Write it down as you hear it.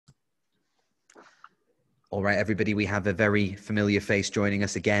All right, everybody, we have a very familiar face joining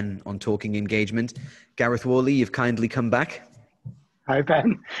us again on Talking Engagement. Gareth Whalley, you've kindly come back. Hi,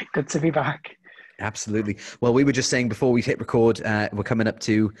 Ben. Good to be back. Absolutely. Well, we were just saying before we hit record, we're coming up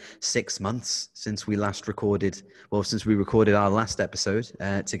to 6 months since we last recorded, since we recorded our last episode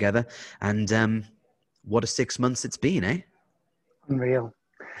together. And what a 6 months it's been, eh? Unreal.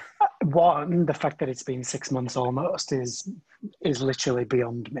 One, the fact that it's been 6 months almost is literally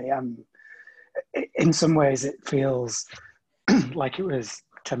beyond me. In some ways, it feels like it was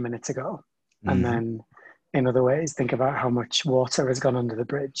 10 minutes ago. And then in other ways, think about how much water has gone under the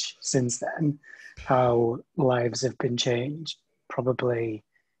bridge since then, how lives have been changed, probably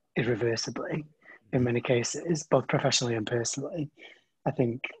irreversibly in many cases, both professionally and personally. I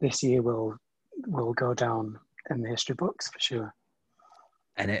think this year will go down in the history books for sure.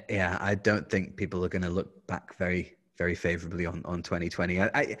 And I don't think people are going to look back very, very favorably on 2020.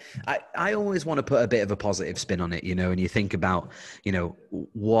 I always want to put a bit of a positive spin on it, and you think about,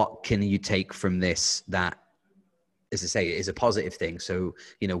 what can you take from this that, as I say, is a positive thing. So,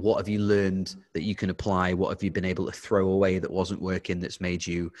 what have you learned that you can apply? What have you been able to throw away that wasn't working, that's made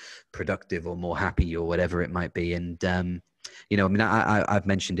you productive or more happy or whatever it might be? And, I've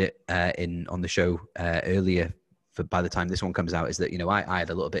mentioned it on the show earlier. By the time this one comes out, is that I had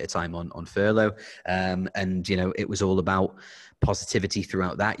a little bit of time on furlough, and it was all about positivity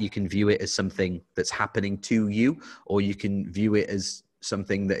throughout that. You can view it as something that's happening to you, or you can view it as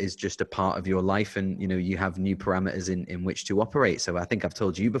something that is just a part of your life, and you have new parameters in which to operate. So I think I've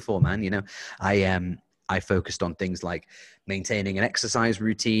told you before, man, I focused on things like maintaining an exercise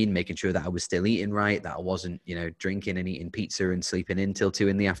routine, making sure that I was still eating right, that I wasn't, drinking and eating pizza and sleeping in till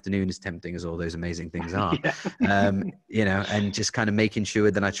 2 p.m, as tempting as all those amazing things are. And just kind of making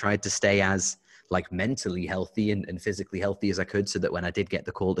sure that I tried to stay as mentally healthy and physically healthy as I could, so that when I did get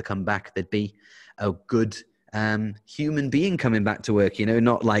the call to come back, there'd be a good human being coming back to work,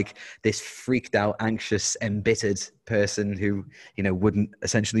 not like this freaked out, anxious, embittered person who, wouldn't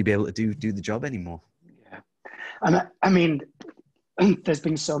essentially be able to do the job anymore. And I mean, there's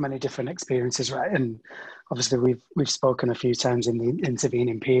been so many different experiences, right? And obviously we've spoken a few times in the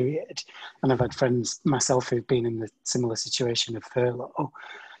intervening period, and I've had friends myself who've been in the similar situation of furlough.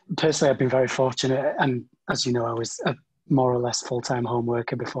 Personally, I've been very fortunate, and as you know, I was a more or less full-time home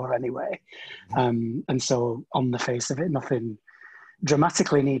worker before anyway. And so on the face of it, nothing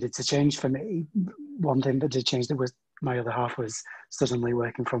dramatically needed to change for me. One thing that did change, that was my other half was suddenly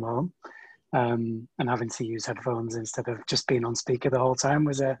working from home. And having to use headphones instead of just being on speaker the whole time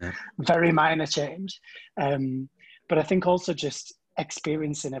was a very minor change. But I think also just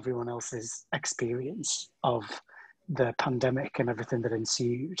experiencing everyone else's experience of the pandemic and everything that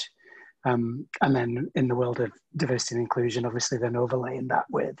ensued. And then in the world of diversity and inclusion, obviously then overlaying that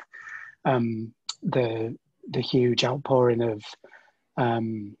with the huge outpouring of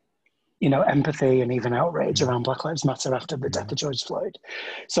empathy and even outrage around Black Lives Matter after the death of George Floyd.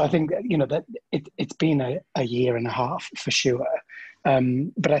 So I think that it's been a year and a half for sure.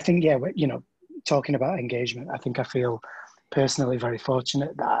 But I think, talking about engagement, I think I feel personally very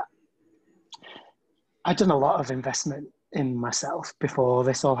fortunate that I'd done a lot of investment in myself before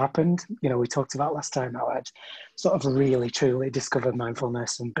this all happened. We talked about last time how I'd sort of really, truly discovered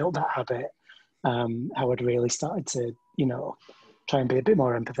mindfulness and built that habit, how I'd really started to, try and be a bit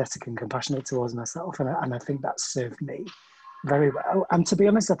more empathetic and compassionate towards myself. And I think that served me very well. And to be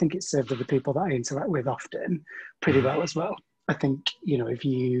honest, I think it served other people that I interact with often pretty well as well. I think,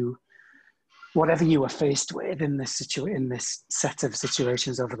 whatever you were faced with in this set of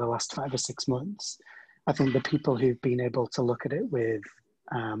situations over the last 5 or 6 months, I think the people who've been able to look at it with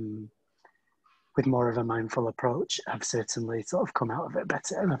more of a mindful approach have certainly sort of come out of it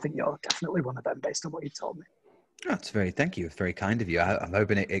better. And I think you're definitely one of them based on what you told me. Thank you. It's very kind of you. I'm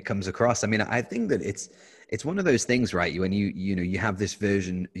hoping it comes across. I mean, I think that it's one of those things, right? When you have this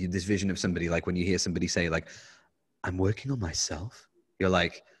vision of somebody, like when you hear somebody say like, I'm working on myself, you're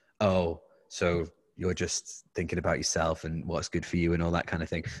like, oh, so you're just thinking about yourself and what's good for you and all that kind of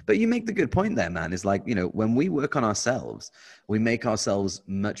thing. But you make the good point there, man, is like, when we work on ourselves, we make ourselves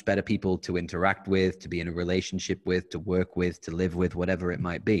much better people to interact with, to be in a relationship with, to work with, to live with, whatever it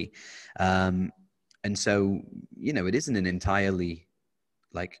might be. And so, it isn't an entirely,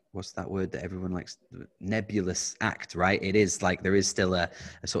 what's that word that everyone likes? Nebulous act, right? It is like, there is still a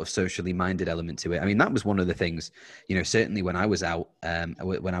sort of socially minded element to it. I mean, that was one of the things, certainly when I was out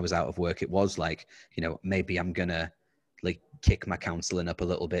of work, it was like, maybe I'm going to kick my counseling up a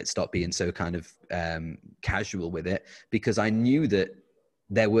little bit, stop being so kind of casual with it, because I knew that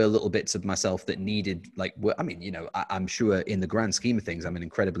there were little bits of myself that needed, like, I mean, you know, I'm sure in the grand scheme of things, I'm in an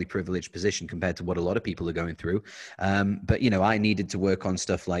incredibly privileged position compared to what a lot of people are going through. But, you know, I needed to work on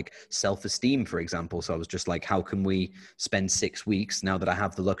stuff like self-esteem, for example. So I was just like, how can we spend 6 weeks now that I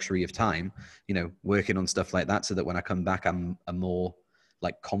have the luxury of time, you know, working on stuff like that so that when I come back, I'm a more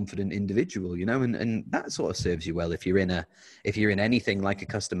like confident individual, you know, and that sort of serves you well if you're in anything like a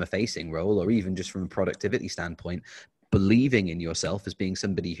customer facing role, or even just from a productivity standpoint, believing in yourself as being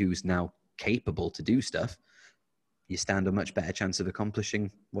somebody who's now capable to do stuff, you stand a much better chance of accomplishing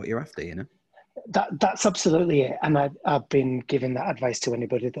what you're after, you know? That's absolutely it. And I've been giving that advice to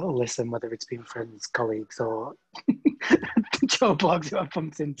anybody that will listen, whether it's been friends, colleagues, or Joe blogs who I've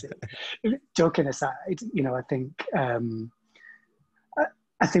bumped into. Joking aside, you know, I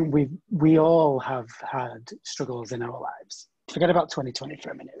think we all have had struggles in our lives. Forget about 2020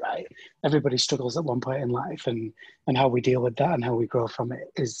 for a minute, right? Everybody struggles at one point in life, and how we deal with that and how we grow from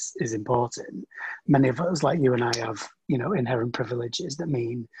it is important. Many of us, like you and I, have, you know, inherent privileges that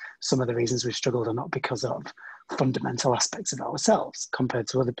mean some of the reasons we've struggled are not because of fundamental aspects of ourselves compared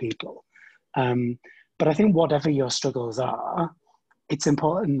to other people. But I think whatever your struggles are, it's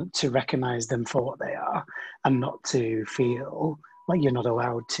important to recognize them for what they are, and not to feel like you're not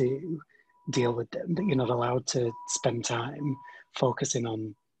allowed to deal with them, that you're not allowed to spend time focusing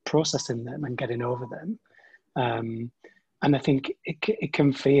on processing them and getting over them. And I think it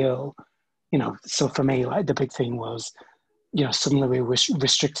can feel, you know, so for me, like the big thing was, you know, suddenly we were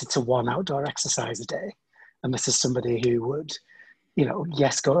restricted to one outdoor exercise a day. And this is somebody who would, you know,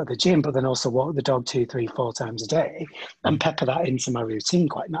 yes, go to the gym, but then also walk the dog 2, 3, 4 times a day and pepper that into my routine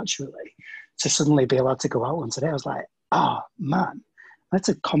quite naturally. To suddenly be allowed to go out once a day, I was like, oh man, I had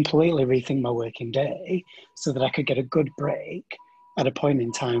to completely rethink my working day so that I could get a good break at a point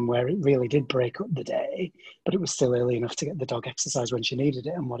in time where it really did break up the day, but it was still early enough to get the dog exercise when she needed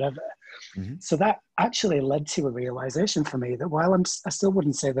it and whatever. Mm-hmm. So that actually led to a realization for me that while I still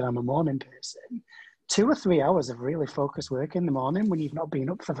wouldn't say that I'm a morning person, 2 or 3 hours of really focused work in the morning when you've not been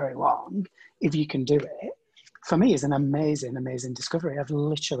up for very long, if you can do it, for me is an amazing, amazing discovery. I've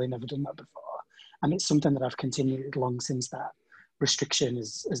literally never done that before. And it's something that I've continued long since that restriction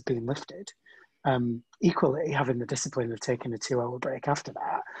has been lifted. Equally, having the discipline of taking a 2-hour break after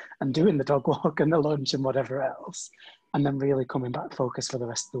that and doing the dog walk and the lunch and whatever else, and then really coming back focused for the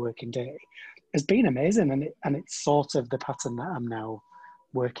rest of the working day has been amazing. And it's sort of the pattern that I'm now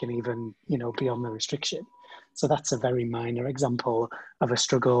working even, you know, beyond the restriction. So that's a very minor example of a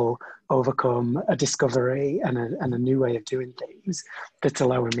struggle overcome, a discovery, and a new way of doing things that's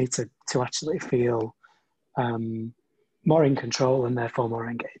allowing me to actually feel more in control and therefore more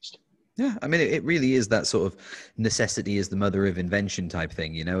engaged. Yeah, I mean, it really is that sort of necessity is the mother of invention type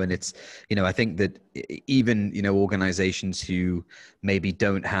thing, you know, and it's, you know, I think that even, you know, organizations who maybe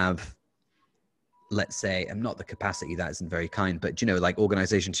don't have, let's say, I'm not the capacity, that isn't very kind, but, you know, like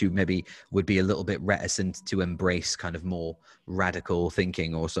organizations who maybe would be a little bit reticent to embrace kind of more radical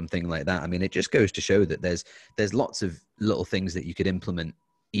thinking or something like that. I mean, it just goes to show that there's lots of little things that you could implement,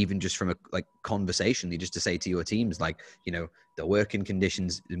 even just from a like conversationally, just to say to your teams, like, you know, the working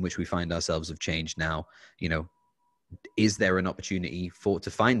conditions in which we find ourselves have changed now, you know, is there an opportunity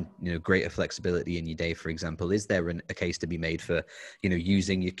to find, you know, greater flexibility in your day, for example? Is there a case to be made for, you know,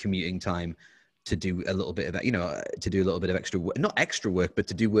 using your commuting time to do a little bit of, you know, to do a little bit of extra work, not extra work, but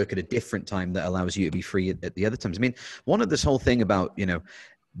to do work at a different time that allows you to be free at the other times. I mean, one of this whole thing about, you know,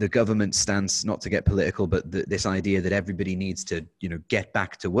 the government stance, not to get political, but this idea that everybody needs to, you know, get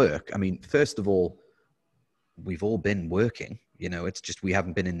back to work. I mean, first of all, we've all been working, you know, it's just, we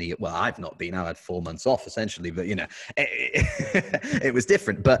haven't been in the, well, I've not been, I had 4 months off essentially, but, you know, it was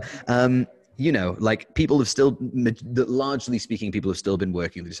different. But, you know, like people have still, largely speaking, people have still been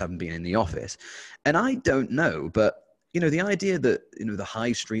working. They just haven't been in the office. And I don't know, but, you know, the idea that, you know, the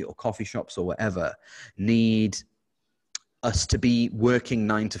high street or coffee shops or whatever need us to be working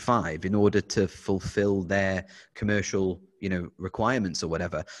 9 to 5 in order to fulfill their commercial, you know, requirements or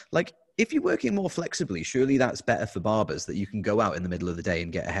whatever. Like, if you're working more flexibly, surely that's better for barbers, that you can go out in the middle of the day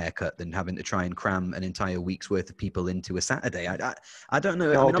and get a haircut than having to try and cram an entire week's worth of people into a Saturday. I don't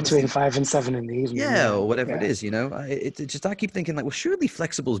know. No, I mean, between 5 and 7 in the evening. yeah, or whatever it Yeah. is, you know, I keep thinking like, well, surely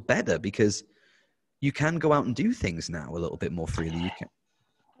flexible's better because you can go out and do things now a little bit more freely. You can.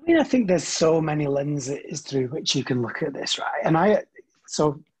 I mean, I think there's so many lenses through which you can look at this, right? And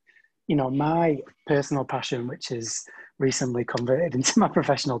so, you know, my personal passion, which is recently converted into my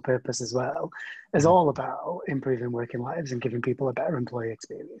professional purpose as well, is all about improving working lives and giving people a better employee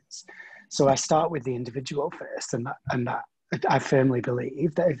experience. So I start with the individual first, and that I firmly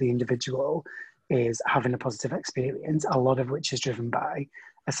believe that if the individual is having a positive experience, a lot of which is driven by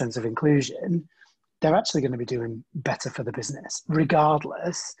a sense of inclusion, they're actually going to be doing better for the business,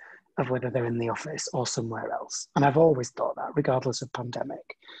 regardless of whether they're in the office or somewhere else. And I've always thought that, regardless of pandemic.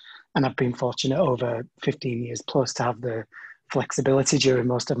 And I've been fortunate over 15 years plus to have the flexibility during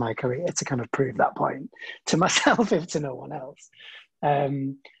most of my career to kind of prove that point to myself, if to no one else.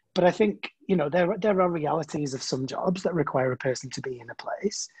 But I think, you know, there are realities of some jobs that require a person to be in a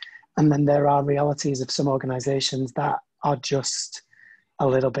place. And then there are realities of some organizations that are just a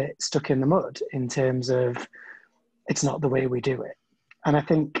little bit stuck in the mud in terms of it's not the way we do it. And I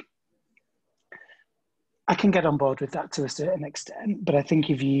think I can get on board with that to a certain extent, but I think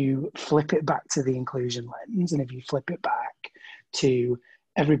if you flip it back to the inclusion lens, and if you flip it back to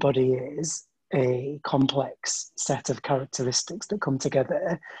everybody is a complex set of characteristics that come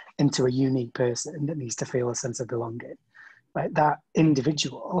together into a unique person that needs to feel a sense of belonging, right? That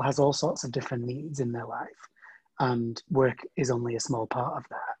individual has all sorts of different needs in their life, and work is only a small part of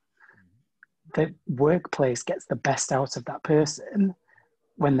that. The workplace gets the best out of that person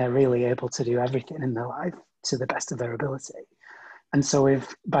when they're really able to do everything in their life to the best of their ability. And so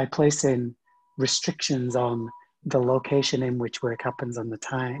if by placing restrictions on the location in which work happens and the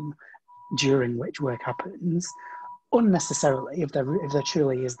time during which work happens, unnecessarily, if there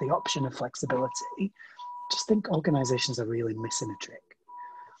truly is the option of flexibility, just think organizations are really missing a trick.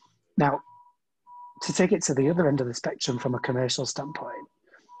 Now, to take it to the other end of the spectrum from a commercial standpoint,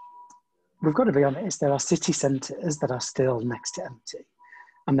 we've got to be honest, there are city centres that are still next to empty.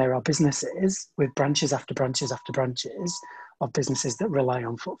 And there are businesses with branches after branches after branches of businesses that rely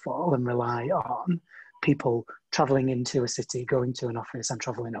on footfall and rely on people travelling into a city, going to an office and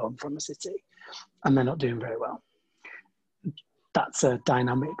travelling home from a city. And they're not doing very well. That's a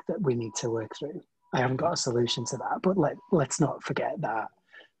dynamic that we need to work through. I haven't got a solution to that, but let's not forget that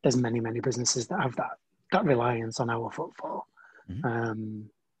there's many, many businesses that have that reliance on our footfall. Mm-hmm.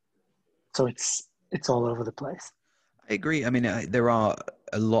 So it's all over the place. I agree. I mean, there are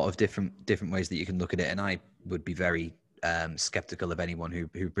a lot of different ways that you can look at it, and I would be very skeptical of anyone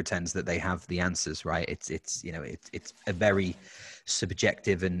who pretends that they have the answers. Right? It's you know it's a very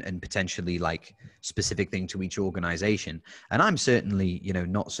subjective and potentially like specific thing to each organization. And I'm certainly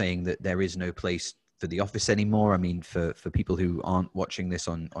not saying that there is no place for the office anymore. I mean, for people who aren't watching this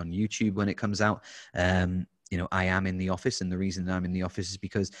on YouTube when it comes out, I am in the office, and the reason that I'm in the office is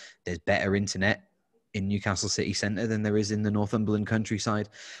because there's better internet in Newcastle city centre than there is in the Northumberland countryside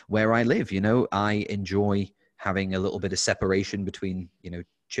where I live. I enjoy having a little bit of separation between,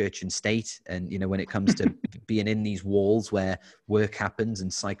 church and state. And, when it comes to being in these walls where work happens,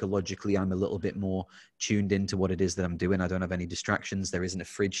 and psychologically, I'm a little bit more tuned into what it is that I'm doing. I don't have any distractions. There isn't a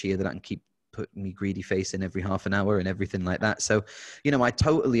fridge here that I can keep putting me greedy face in every half an hour and everything like that. So, I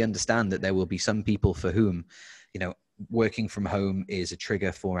totally understand that there will be some people for whom, working from home is a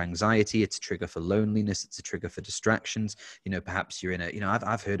trigger for anxiety. It's a trigger for loneliness. It's a trigger for distractions. Perhaps you're in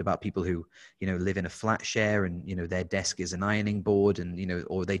I've heard about people who, live in a flat share and, their desk is an ironing board and,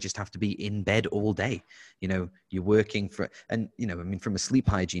 or they just have to be in bed all day. You're working and, from a sleep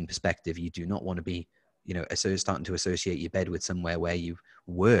hygiene perspective, you do not want to be, starting to associate your bed with somewhere where you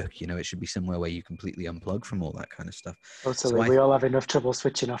work. It should be somewhere where you completely unplug from all that kind of stuff. Totally. We all have enough trouble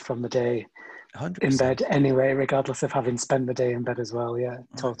switching off from the day 100%. In bed anyway, regardless of having spent the day in bed as well. Yeah,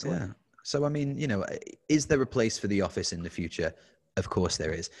 totally. Yeah. So, I mean, is there a place for the office in the future? Of course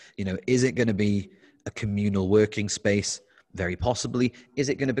there is. Is it going to be a communal working space? Very possibly. Is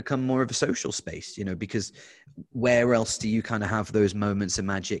it going to become more of a social space? Because where else do you kind of have those moments of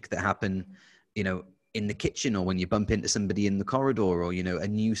magic that happen, in the kitchen, or when you bump into somebody in the corridor, or, a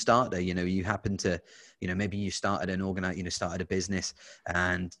new starter, you happen to, maybe you started started a business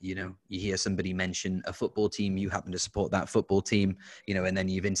and, you hear somebody mention a football team, you happen to support that football team, and then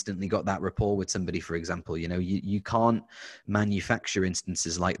you've instantly got that rapport with somebody, for example. You can't manufacture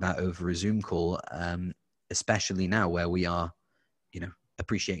instances like that over a Zoom call, especially now where we are,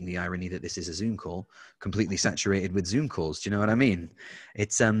 appreciating the irony that this is a Zoom call, completely saturated with Zoom calls. Do you know what I mean?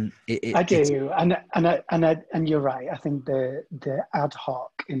 It's I do, and you're right. I think the ad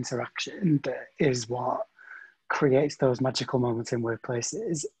hoc interaction that is what creates those magical moments in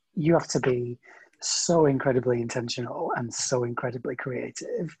workplaces. You have to be so incredibly intentional and so incredibly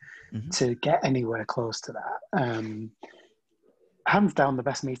creative to get anywhere close to that. Hands down, the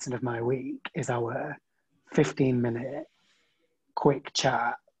best meeting of my week is our 15-minute quick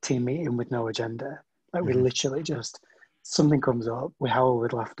chat team meeting with no agenda. Like we literally just, something comes up, we howl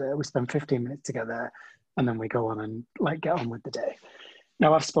with laughter, we spend 15 minutes together, and then we go on and get on with the day.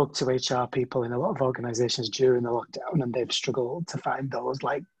 Now, I've spoke to HR people in a lot of organizations during the lockdown, and they've struggled to find those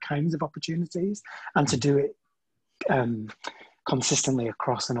like kinds of opportunities, and to do it consistently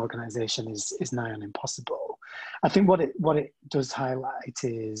across an organization is nigh on impossible. I think what it does highlight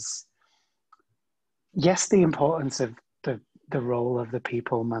is, yes, the importance of the role of the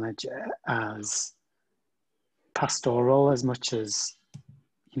people manager as pastoral as much as,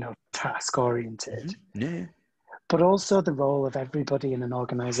 you know, task oriented. Yeah. But also the role of everybody in an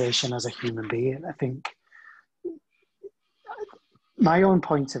organization as a human being. I think my own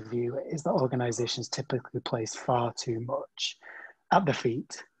point of view is that organizations typically place far too much at the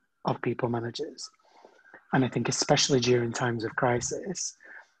feet of people managers. And I think especially during times of crisis,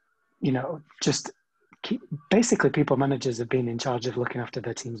 you know, basically people managers have been in charge of looking after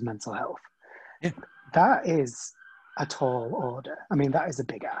their team's mental health. Yeah. That is a tall order. I mean, that is a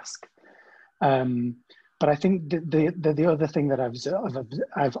big ask. But I think the other thing that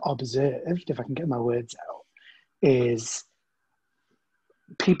I've observed, if I can get my words out, is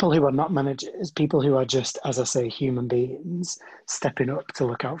people who are not managers, people who are just, as I say, human beings, stepping up to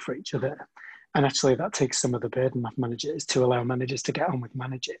look out for each other. And actually that takes some of the burden off managers to allow managers to get on with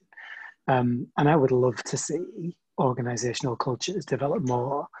managing. And I would love to see organizational cultures develop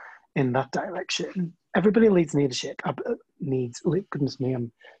more in that direction. Everybody goodness me,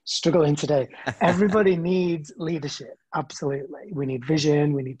 I'm struggling today. Everybody needs leadership. Absolutely. We need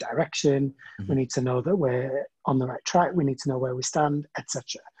vision, we need direction, we need to know that we're on the right track, we need to know where we stand,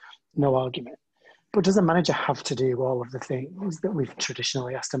 etc. No argument. But does a manager have to do all of the things that we've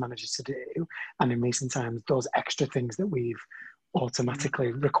traditionally asked a manager to do? And in recent times, those extra things that we've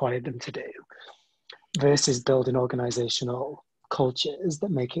automatically required them to do, versus building organizational cultures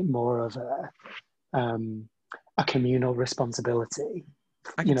that make it more of a communal responsibility,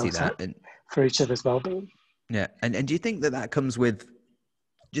 I can see that. for each other's well-being. Yeah. And do you think that comes with,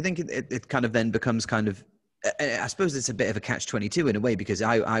 do you think it kind of then becomes kind of, I suppose it's a bit of a catch-22 in a way, because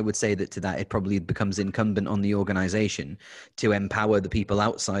I would say that to that, it probably becomes incumbent on the organization to empower the people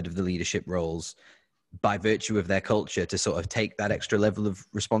outside of the leadership roles by virtue of their culture to sort of take that extra level of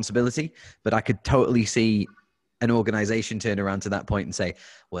responsibility. But I could totally see an organization turn around to that point and say,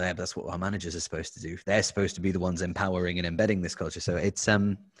 well, yeah, that's what our managers are supposed to do. They're supposed to be the ones empowering and embedding this culture. So it's, I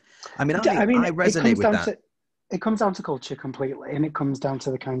resonate with that. It comes down to culture completely. And it comes down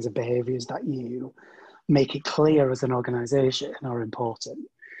to the kinds of behaviors that you make it clear as an organization are important.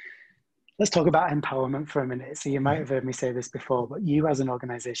 Let's talk about empowerment for a minute. So you might have heard me say this before, but you as an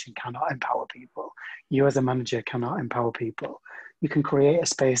organization cannot empower people. You as a manager cannot empower people. You can create a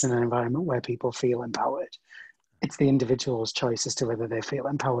space and an environment where people feel empowered. It's the individual's choice as to whether they feel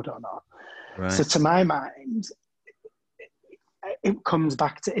empowered or not. Right. So to my mind, it comes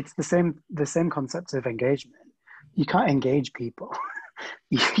back to, it's the same concept of engagement. You can't engage people.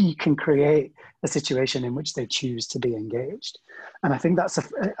 You can create a situation in which they choose to be engaged. And I think that's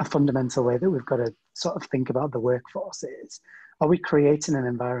a fundamental way that we've got to sort of think about the workforce is, are we creating an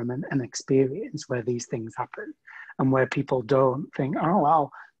environment, an experience where these things happen and where people don't think, oh, wow,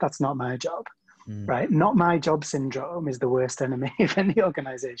 that's not my job, right? Not my job syndrome is the worst enemy of any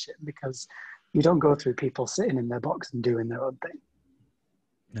organization, because you don't go through people sitting in their box and doing their own thing.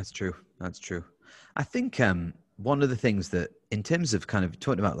 That's true. That's true. I think one of the things that, in terms of kind of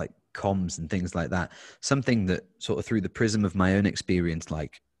talking about like comms and things like that, something that sort of through the prism of my own experience,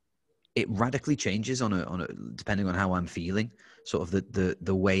 like it radically changes on a depending on how I'm feeling, sort of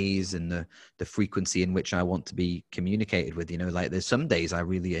the ways and the frequency in which I want to be communicated with. You know, like there's some days I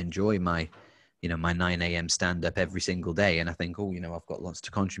really enjoy my 9 a.m. stand up every single day, and I think, oh, I've got lots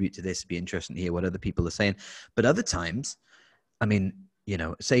to contribute to this. It'd be interesting to hear what other people are saying. But other times, I mean,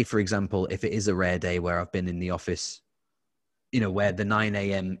 say for example, if it is a rare day where I've been in the office, where the 9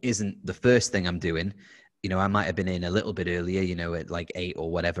 a.m. isn't the first thing I'm doing, I might have been in a little bit earlier, at like 8 or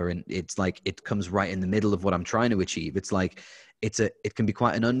whatever. And it's like, it comes right in the middle of what I'm trying to achieve. It's like, it can be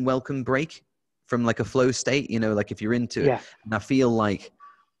quite an unwelcome break from like a flow state, like if you're into it. And I feel like,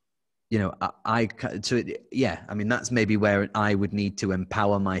 I mean, that's maybe where I would need to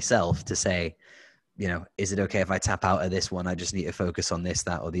empower myself to say, is it okay if I tap out of this one? I just need to focus on this,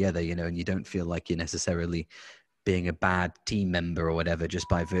 that, or the other, and you don't feel like you're necessarily being a bad team member or whatever, just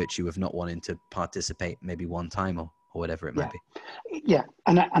by virtue of not wanting to participate maybe one time or whatever it might be. Yeah.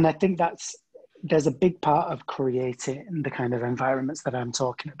 And I think there's a big part of creating the kind of environments that I'm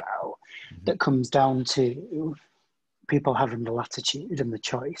talking about that comes down to people having the latitude and the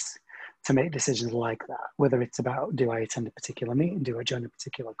choice to make decisions like that, whether it's about, do I attend a particular meeting? Do I join a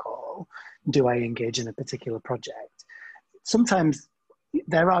particular call? Do I engage in a particular project? Sometimes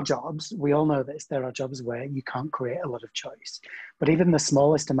there are jobs, we all know this, there are jobs where you can't create a lot of choice. But even the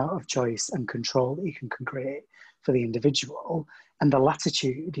smallest amount of choice and control that you can create for the individual, and the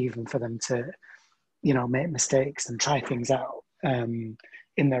latitude even for them to, make mistakes and try things out in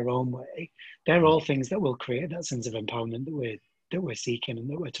their own way, they're all things that will create that sense of empowerment that we're seeking and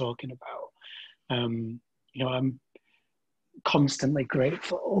that we're talking about. I'm constantly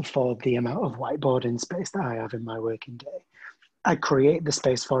grateful for the amount of whiteboarding space that I have in my working day. I create the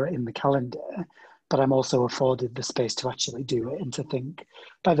space for it in the calendar, but I'm also afforded the space to actually do it and to think,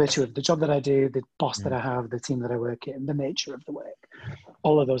 by virtue of the job that I do, the boss that I have, the team that I work in, the nature of the work,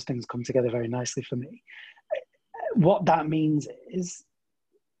 all of those things come together very nicely for me. What that means is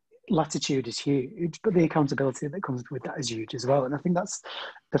latitude is huge, but the accountability that comes with that is huge as well. And I think that's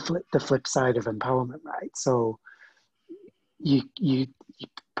the flip side of empowerment, right? So you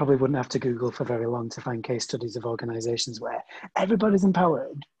probably wouldn't have to Google for very long to find case studies of organizations where everybody's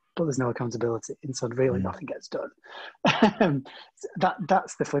empowered, but there's no accountability. And so really nothing gets done.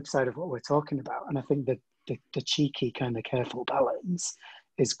 That's the flip side of what we're talking about. And I think that the cheeky kind of careful balance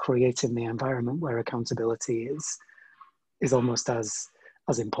is creating the environment where accountability is almost as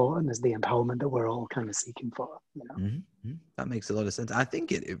important as the empowerment that we're all kind of seeking for. That makes a lot of sense. I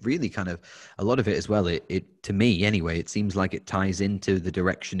think it really kind of, a lot of it as well, it to me anyway, it seems like it ties into the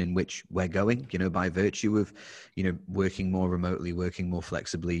direction in which we're going, by virtue of, working more remotely, working more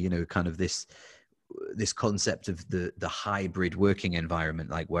flexibly, kind of this concept of the hybrid working environment,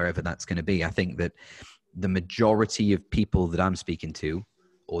 like wherever that's going to be. I think that the majority of people that I'm speaking to,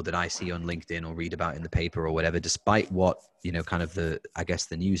 or that I see on LinkedIn or read about in the paper or whatever, despite what, kind of the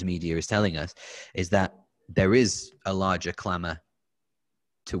news media is telling us, is that there is a larger clamor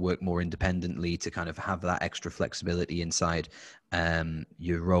to work more independently, to kind of have that extra flexibility inside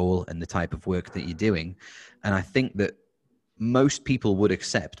your role and the type of work that you're doing. And I think that most people would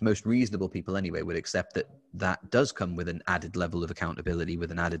accept, most reasonable people anyway, would accept that that does come with an added level of accountability,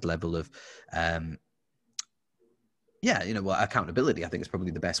 with an added level of, accountability, I think is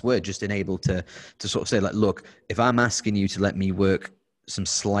probably the best word, just enable to sort of say, like, look, if I'm asking you to let me work some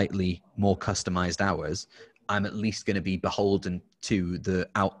slightly more customized hours, I'm at least going to be beholden to the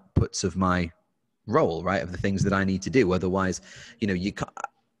outputs of my role, right? Of the things that I need to do. Otherwise, you can't,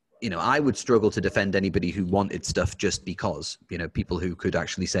 I would struggle to defend anybody who wanted stuff just because, people who could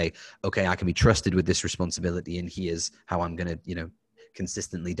actually say, okay, I can be trusted with this responsibility, and here's how I'm going to,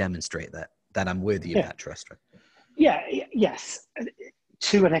 consistently demonstrate that I'm worthy of that trust, right? Yeah, yes,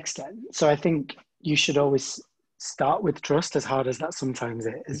 to an extent. So I think you should always start with trust, as hard as that sometimes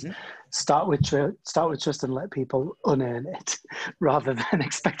is. Start with trust and let people unearn it rather than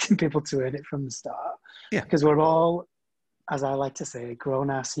expecting people to earn it from the start. Yeah. Because we're all, as I like to say,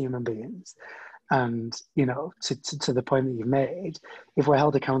 grown-ass human beings. And, to the point that you've made, if we're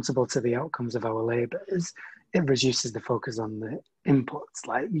held accountable to the outcomes of our labours, it reduces the focus on the inputs.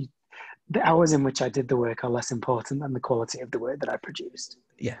 Like, the hours in which I did the work are less important than the quality of the work that I produced.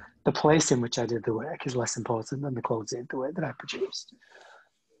 Yeah. The place in which I did the work is less important than the quality of the work that I produced.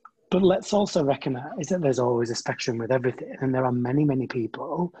 But let's also recognize that there's always a spectrum with everything. And there are many, many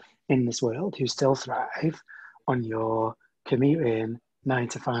people in this world who still thrive on your commute in, 9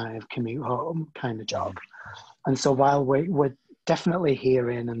 to 5, commute home kind of job. And so while we're definitely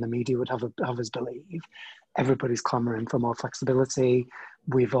hearing, and the media would have us believe, everybody's clamoring for more flexibility.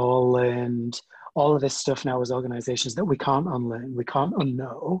 We've all learned all of this stuff now as organizations that we can't unlearn, we can't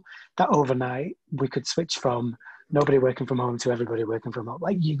unknow, that overnight we could switch from nobody working from home to everybody working from home.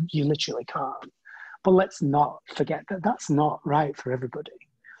 Like, you literally can't. But let's not forget that that's not right for everybody.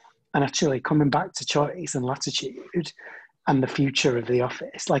 And actually coming back to choice and latitude and the future of the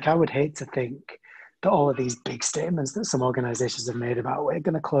office, like, I would hate to think that all of these big statements that some organizations have made about, we're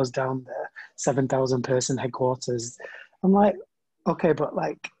going to close down the 7,000 person headquarters. I'm like, okay, but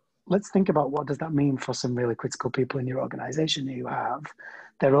like, let's think about what does that mean for some really critical people in your organization who have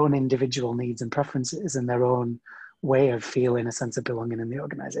their own individual needs and preferences and their own way of feeling a sense of belonging in the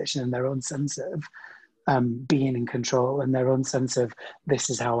organization, and their own sense of being in control, and their own sense of, this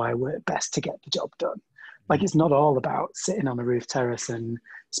is how I work best to get the job done. Like, it's not all about sitting on a roof terrace and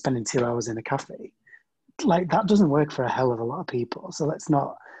spending 2 hours in a cafe. Like, that doesn't work for a hell of a lot of people. So let's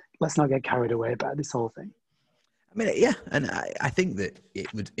not get carried away by this whole thing. I mean, yeah, and I think that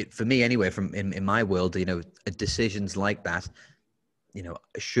it for me anyway, from in my world, decisions like that,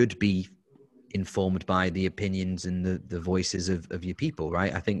 should be informed by the opinions and the voices of your people,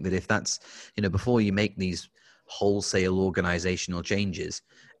 right? I think that if that's, before you make these wholesale organizational changes,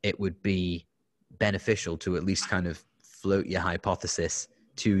 it would be beneficial to at least kind of float your hypothesis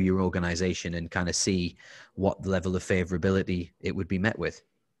to your organization and kind of see what level of favorability it would be met with.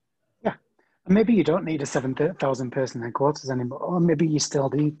 Yeah. And maybe you don't need a 7,000 person headquarters anymore. Or maybe you still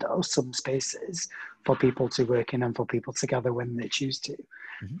need those, some spaces for people to work in and for people to gather when they choose to.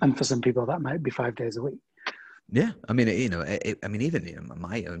 Mm-hmm. And for some people, that might be 5 days a week. Yeah. I mean, I mean, even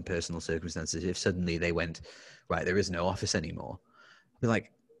my own personal circumstances, if suddenly they went, right, there is no office anymore, I'd be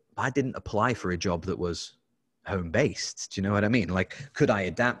like, I didn't apply for a job that was home based. Do you know what I mean? Like, could I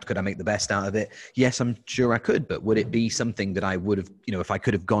adapt? Could I make the best out of it? Yes, I'm sure I could, but would it be something that I would have, if I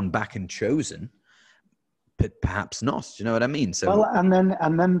could have gone back and chosen? But perhaps not. Do you know what I mean? So, well, and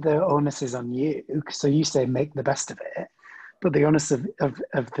then the onus is on you. So you say make the best of it, but the onus of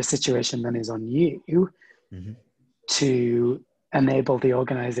the situation then is on you mm-hmm. to enable the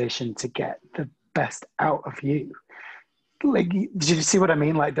organization to get the best out of you. Like, do you see what I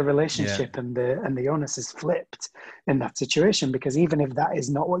mean? Like the relationship and the onus is flipped in that situation, because even if that is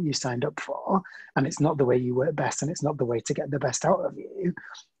not what you signed up for, and it's not the way you work best, and it's not the way to get the best out of you,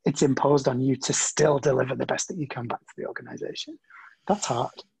 it's imposed on you to still deliver the best that you can back to the organization. That's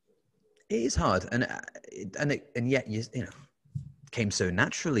hard. It is hard, and yet you know, it came so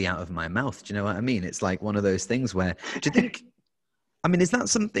naturally out of my mouth. Do you know what I mean? It's like one of those things where, do you think? I mean, is that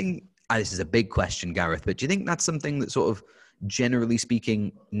something? This is a big question, Gareth, but do you think that's something that sort of, generally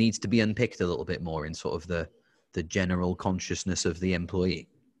speaking, needs to be unpicked a little bit more in sort of the general consciousness of the employee?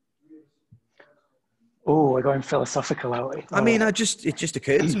 Oh, we're going philosophical, are we? I mean, it just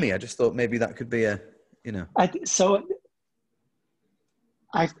occurred to me. I just thought maybe that could be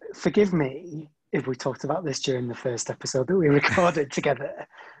Forgive me if we talked about this during the first episode that we recorded together,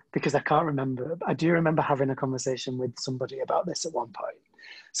 because I can't remember. I do remember having a conversation with somebody about this at one point.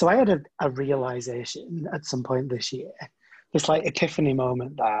 So I had a realization at some point this year, this like epiphany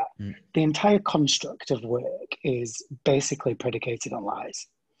moment that the entire construct of work is basically predicated on lies.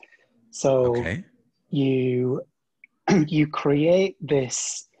 So you create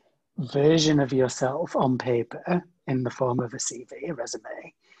this version of yourself on paper in the form of a CV, a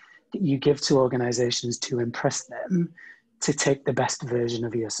resume, that you give to organizations to impress them to take the best version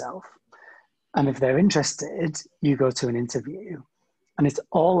of yourself. And if they're interested, you go to an interview. And it's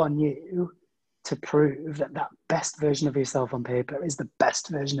all on you to prove that that best version of yourself on paper is the best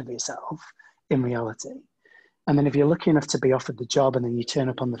version of yourself in reality. And then if you're lucky enough to be offered the job and then you turn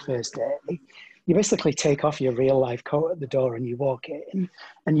up on the first day, you basically take off your real life coat at the door and you walk in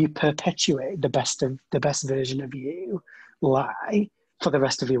and you perpetuate the best version of you lie for the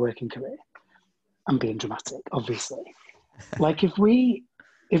rest of your working career. I'm being dramatic, obviously. Like if we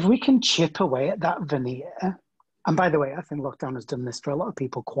can chip away at that veneer, and by the way, I think lockdown has done this for a lot of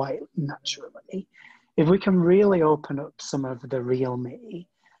people quite naturally. If we can really open up some of the real me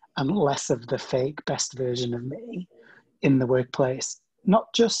and less of the fake best version of me in the workplace,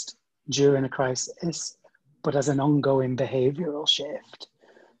 not just during a crisis, but as an ongoing behavioral shift,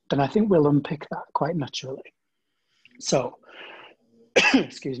 then I think we'll unpick that quite naturally. So,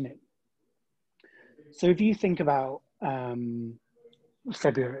 excuse me. So if you think about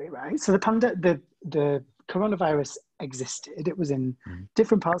February, right? So the coronavirus existed. It was in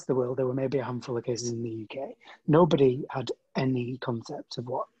different parts of the world. There were maybe a handful of cases in the UK. Nobody had any concept of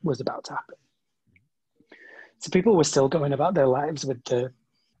what was about to happen. So people were still going about their lives with the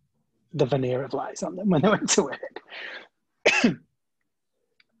veneer of lies on them when they went to work.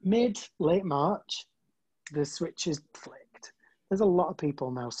 Late March, the switch is flicked. There's a lot of people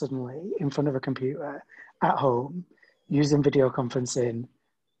now suddenly in front of a computer at home using video conferencing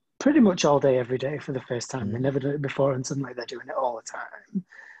pretty much all day, every day for the first time. They never done it before, and suddenly they're doing it all the time.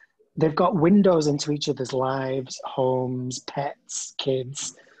 They've got windows into each other's lives, homes, pets,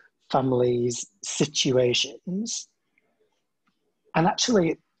 kids, families, situations. And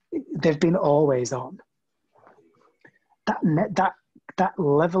actually, they've been always on. That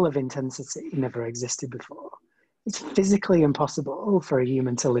level of intensity never existed before. It's physically impossible for a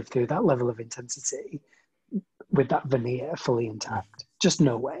human to live through that level of intensity with that veneer fully intact. Just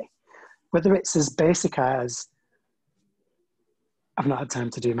no way. Whether it's as basic as, I've not had time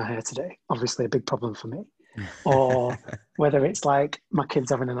to do my hair today, obviously a big problem for me, or whether it's like my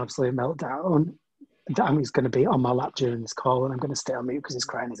kid's having an absolute meltdown, I'm just going to be on my lap during this call and I'm going to stay on mute because he's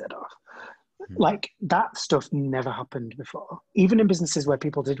crying his head off. Like that stuff never happened before. Even in businesses where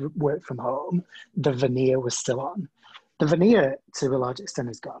people did work from home, the veneer was still on. The veneer, to a large extent,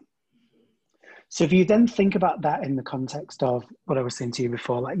 is gone. So if you then think about that in the context of what I was saying to you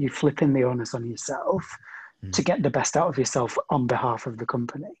before, like you flipping the onus on yourself to get the best out of yourself on behalf of the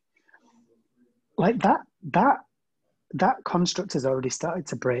company, like that construct has already started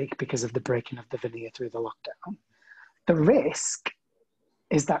to break because of the breaking of the veneer through the lockdown. The risk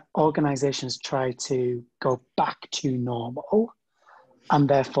is that organizations try to go back to normal, and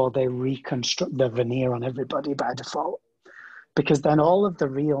therefore they reconstruct the veneer on everybody by default. Because then all of the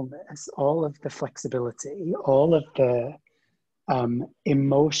realness, all of the flexibility, all of the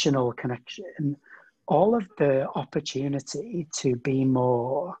emotional connection, all of the opportunity to be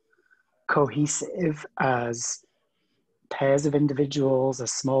more cohesive as pairs of individuals,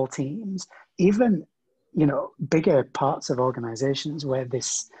 as small teams, even, you know, bigger parts of organizations where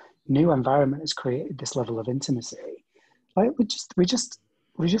this new environment has created this level of intimacy. Like we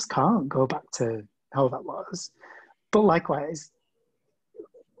just can't go back to how that was. But likewise,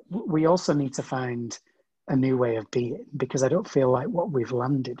 we also need to find a new way of being, because I don't feel like what we've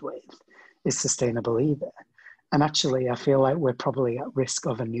landed with is sustainable either. And actually, I feel like we're probably at risk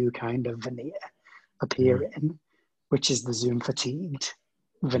of a new kind of veneer appearing, which is the Zoom fatigued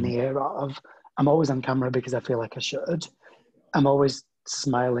veneer of, I'm always on camera because I feel like I should. I'm always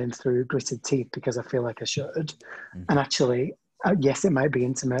smiling through gritted teeth because I feel like I should. And actually, yes, it might be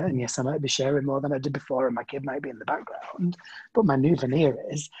intimate, and yes, I might be sharing more than I did before, and my kid might be in the background, but my new veneer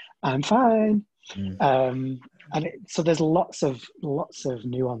is, I'm fine. So there's lots of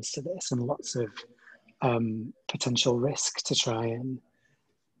nuance to this, and lots of potential risk to try and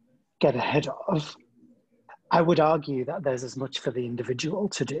get ahead of. I would argue that there's as much for the individual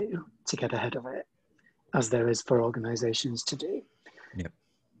to do to get ahead of it as there is for organizations to do. Yep.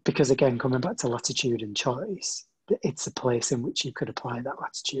 Because again, coming back to latitude and choice, it's a place in which you could apply that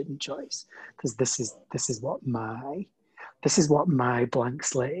latitude and choice, because this is what my blank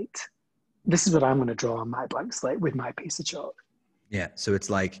slate, this is what I'm going to draw on my blank slate with my piece of chalk. Yeah. So it's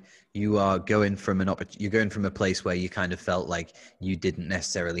like you are going from you're going from a place where you kind of felt like you didn't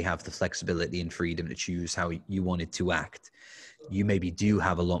necessarily have the flexibility and freedom to choose how you wanted to act. You maybe do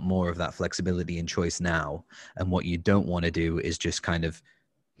have a lot more of that flexibility and choice now. And what you don't want to do is just kind of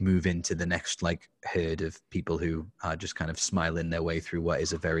move into the next like herd of people who are just kind of smiling their way through what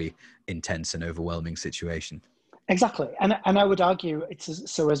is a very intense and overwhelming situation. Exactly. And I would argue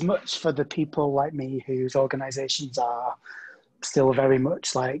it's so as much for the people like me whose organizations are still very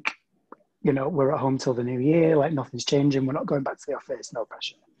much like, you know, we're at home till the new year, like nothing's changing, we're not going back to the office, no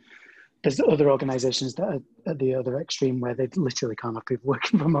pressure. There's other organizations that are at the other extreme where they literally can't have people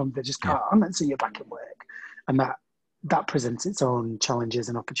working from home, they just can't, and so you're back at work. And that presents its own challenges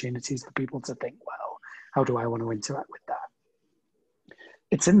and opportunities for people to think, well, how do I want to interact with that?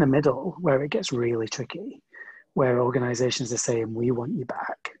 It's in the middle where it gets really tricky, where organizations are saying, we want you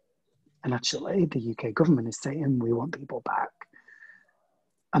back. And actually, the UK government is saying, we want people back.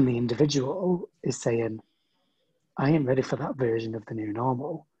 And the individual is saying, I ain't ready for that version of the new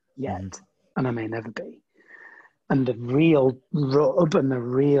normal yet, and I may never be. And the real rub and the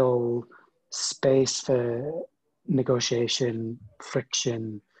real space for negotiation,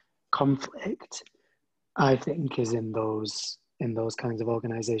 friction, conflict, I think is in those kinds of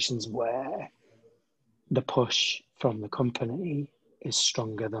organizations where the push from the company is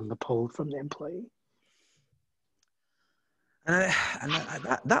stronger than the pull from the employee. And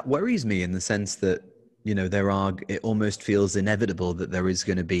that worries me in the sense that, you know, it almost feels inevitable that there is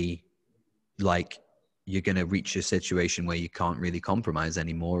going to be like, you're going to reach a situation where you can't really compromise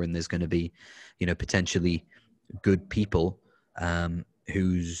anymore. And there's going to be, you know, potentially good people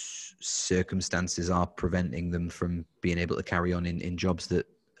whose circumstances are preventing them from being able to carry on in jobs that,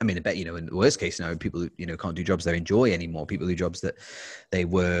 I mean, I bet, you know, in the worst case scenario, people who, you know, can't do jobs they enjoy anymore, people who jobs that they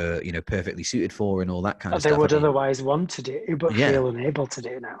were, you know, perfectly suited for and all that kind of stuff. They would otherwise want to do, but feel unable to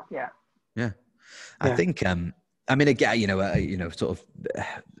do now. Yeah. I think, I mean, again, you know, sort of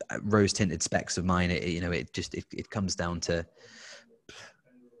rose tinted specs of mine, you know, it comes down to,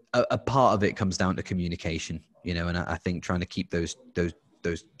 a part of it comes down to communication, you know, and I think trying to keep those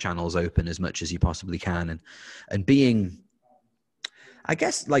channels open as much as you possibly can, and being, I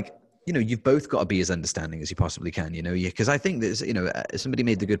guess, like, you know, you've both got to be as understanding as you possibly can, you know, because I think there's, you know, somebody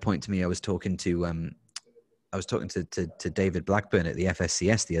made the good point to me. I was talking to David Blackburn at the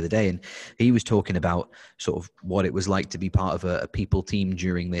FSCS the other day, and he was talking about sort of what it was like to be part of a people team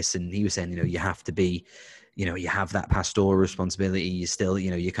during this. And he was saying, you know, you have to be, you know, you have that pastoral responsibility. You still, you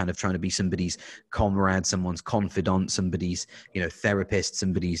know, you're kind of trying to be somebody's comrade, someone's confidant, somebody's, you know, therapist,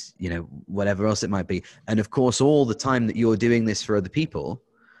 somebody's, you know, whatever else it might be. And of course, all the time that you're doing this for other people,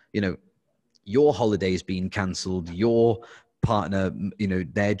 you know, your holiday's being cancelled, your partner, you know,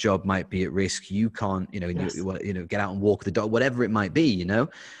 their job might be at risk. You can't, you know, you know, get out and walk the dog, whatever it might be, you know?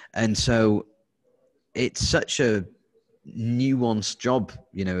 And so it's such a nuanced job,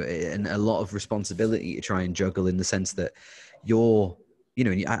 you know, and a lot of responsibility to try and juggle, in the sense that you're you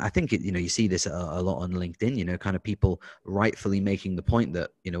know, I think it, you know, you see this a lot on LinkedIn, you know, kind of people rightfully making the point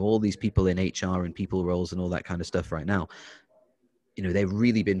that, you know, all these people in HR and people roles and all that kind of stuff right now, you know, they've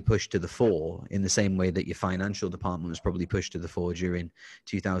really been pushed to the fore in the same way that your financial department was probably pushed to the fore during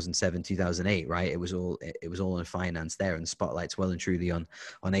 2007, 2008, right? It was all on finance there, and spotlight's well and truly on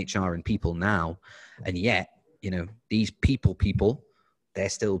HR and people now. And yet, you know, these people, they're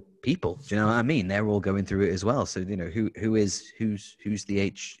still people. Do you know what I mean? They're all going through it as well. So, you know, who's the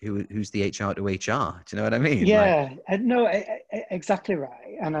HR to HR? Do you know what I mean? Yeah, no, exactly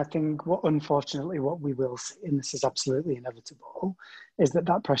right. And I think unfortunately, what we will see, and this is absolutely inevitable, is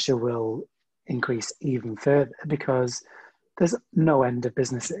that pressure will increase even further, because there's no end of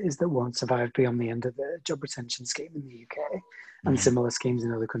businesses that won't survive beyond the end of the job retention scheme in the UK and similar schemes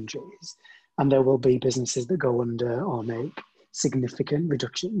in other countries. And there will be businesses that go under or make significant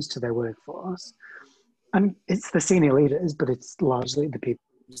reductions to their workforce. And it's the senior leaders, but it's largely the people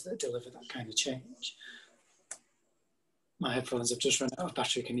that deliver that kind of change. My headphones have just run out of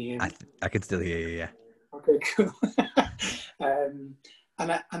battery. Can you hear me? I can still hear you, yeah. Okay, cool.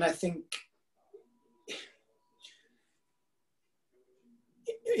 And I think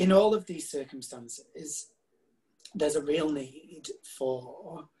in all of these circumstances, there's a real need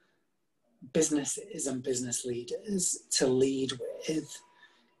for businesses and business leaders to lead with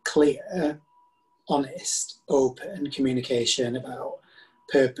clear, honest, open communication about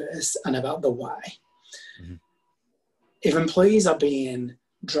purpose and about the why. Mm-hmm. If employees are being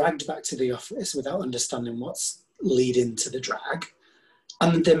dragged back to the office without understanding what's leading to the drag,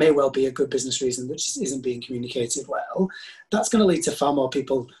 and there may well be a good business reason which isn't being communicated well, that's going to lead to far more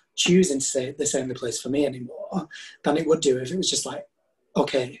people choosing to say this ain't the place for me anymore than it would do if it was just like,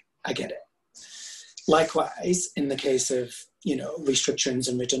 okay, I get it. Likewise, in the case of, you know, restructurings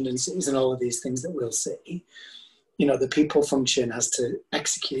and redundancies and all of these things that we'll see, you know, the people function has to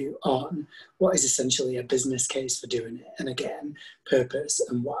execute on what is essentially a business case for doing it. And again, purpose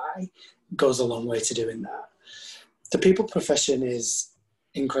and why goes a long way to doing that. The people profession is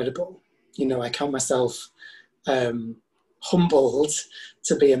incredible. You know, I count myself humbled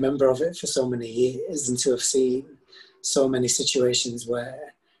to be a member of it for so many years and to have seen so many situations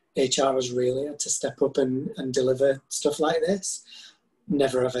where HR has really had to step up and deliver stuff like this.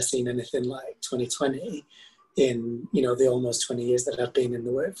 Never have I seen anything like 2020 in, you know, the almost 20 years that I've been in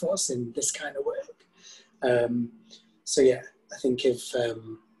the workforce in this kind of work. So yeah, I think if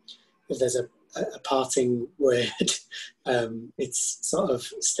there's a parting word, it's sort of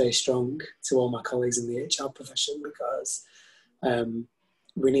stay strong to all my colleagues in the HR profession, because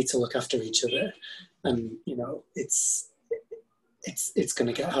we need to look after each other, and you know, it's going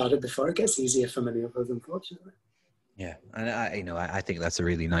to get harder before it gets easier for many of us, unfortunately. Yeah, and I think that's a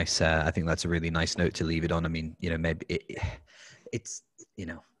really nice. I think that's a really nice note to leave it on. I mean, you know, maybe it's you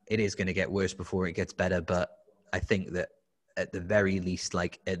know, it is going to get worse before it gets better, but I think that at the very least,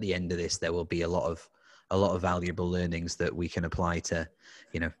 like at the end of this, there will be a lot of valuable learnings that we can apply to,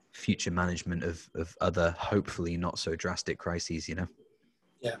 you know, future management of other, hopefully not so drastic crises. You know.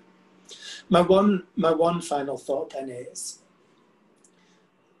 Yeah, my one final thought then is,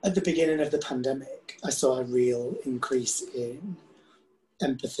 at the beginning of the pandemic, I saw a real increase in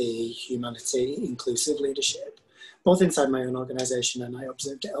empathy, humanity, inclusive leadership, both inside my own organisation, and I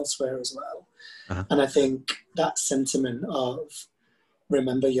observed it elsewhere as well. Uh-huh. And I think that sentiment of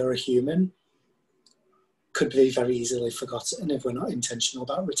remember you're a human could be very easily forgotten if we're not intentional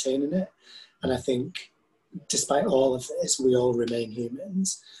about retaining it. And I think despite all of this, we all remain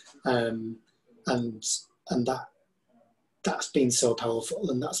humans. And that's been so powerful,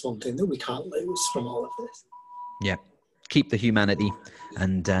 and that's one thing that we can't lose from all of this. Yeah, keep the humanity,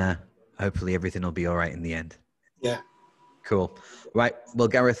 and hopefully everything will be all right in the end. Yeah. Cool. Right. Well,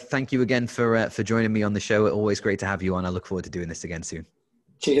 Gareth, thank you again for joining me on the show. Always great to have you on. I look forward to doing this again soon.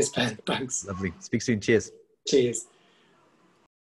 Cheers, Ben. Thanks. Lovely. Speak soon. Cheers. Cheers.